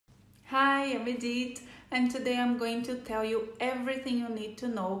Hi, I'm Edith, and today I'm going to tell you everything you need to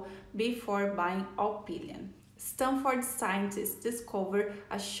know before buying ALPILEAN. Stanford scientists discovered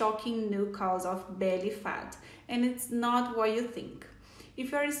a shocking new cause of belly fat, and it's not what you think.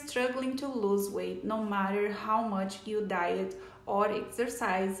 If you are struggling to lose weight, no matter how much you diet or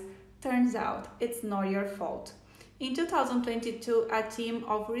exercise, turns out it's not your fault. In 2022, a team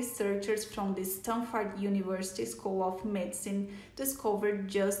of researchers from the Stanford University School of Medicine discovered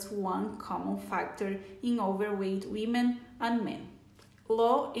just one common factor in overweight women and men: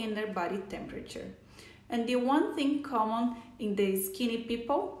 low inner body temperature. And the one thing common in the skinny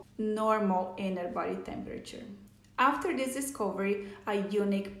people: normal inner body temperature. After this discovery, a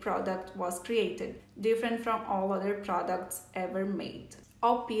unique product was created, different from all other products ever made.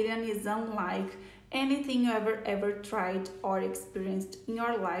 ALPILEAN is unlike anything you ever tried or experienced in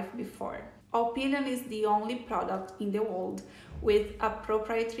your life before. ALPILEAN is the only product in the world with a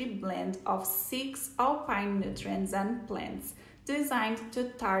proprietary blend of 6 alpine nutrients and plants designed to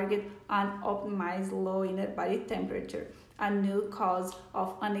target and optimize low inner body temperature, a new cause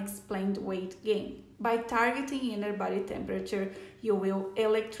of unexplained weight gain. By targeting inner body temperature, you will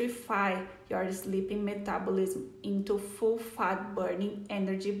electrify your sleeping metabolism into full fat burning,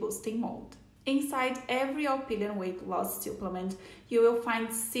 energy boosting mode. Inside every ALPILEAN weight loss supplement, you will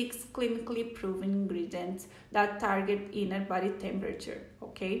find 6 clinically proven ingredients that target inner body temperature,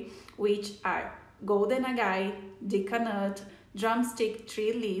 which are golden agave, deca nut, drumstick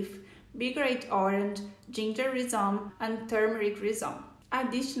tree leaf, big red orange, ginger rhizome, and turmeric rhizome.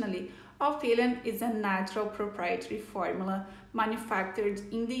 Additionally, ALPILEAN is a natural proprietary formula manufactured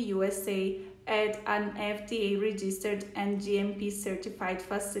in the USA at an FDA-registered and GMP-certified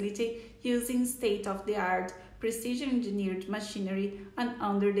facility using state-of-the-art precision-engineered machinery and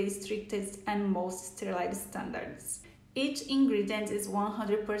under the strictest and most sterile standards. Each ingredient is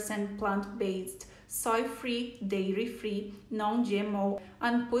 100% plant-based, soy-free, dairy-free, non-GMO,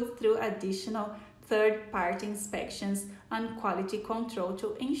 and put through additional third-party inspections and quality control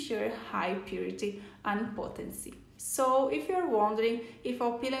to ensure high purity and potency. So if you're wondering if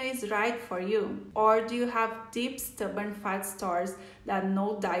ALPILEAN is right for you, or do you have deep stubborn fat stores that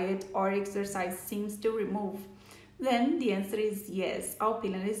no diet or exercise seems to remove, then the answer is yes,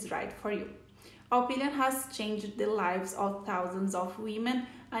 ALPILEAN is right for you. ALPILEAN has changed the lives of thousands of women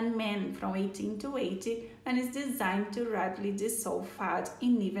and men from 18 to 80 and is designed to rapidly dissolve fat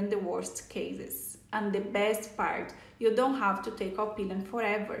in even the worst cases. And the best part, you don't have to take ALPILEAN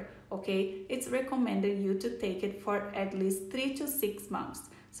forever, It's recommended you to take it for at least 3 to 6 months,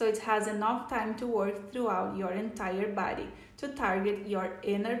 so it has enough time to work throughout your entire body to target your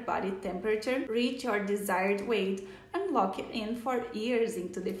inner body temperature, reach your desired weight, and lock it in for years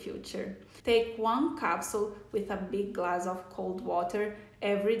into the future. Take 1 capsule with a big glass of cold water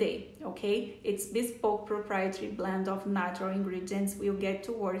every day, Its bespoke proprietary blend of natural ingredients will get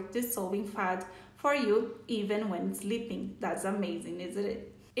to work dissolving fat for you even when sleeping. That's amazing, isn't it?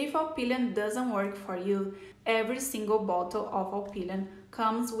 If ALPILEAN doesn't work for you, every single bottle of ALPILEAN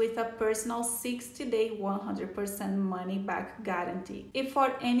comes with a personal 60-day 100% money-back guarantee. If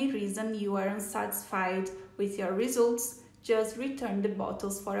for any reason you are unsatisfied with your results, just return the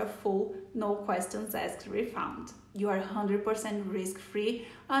bottles for a full, no questions asked refund. You are 100% risk-free,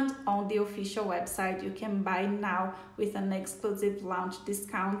 and on the official website you can buy now with an exclusive launch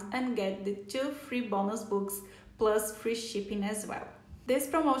discount and get the 2 free bonus books plus free shipping as well. This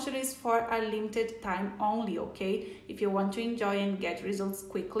promotion is for a limited time only, If you want to enjoy and get results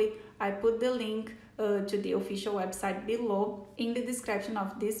quickly, I put the link to the official website below in the description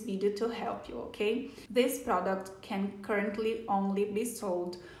of this video to help you, This product can currently only be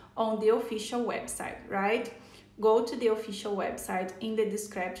sold on the official website, right? Go to the official website in the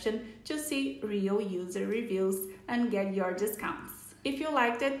description to see real user reviews and get your discounts. If you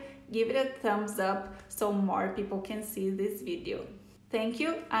liked it, give it a thumbs up so more people can see this video. Thank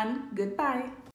you and goodbye.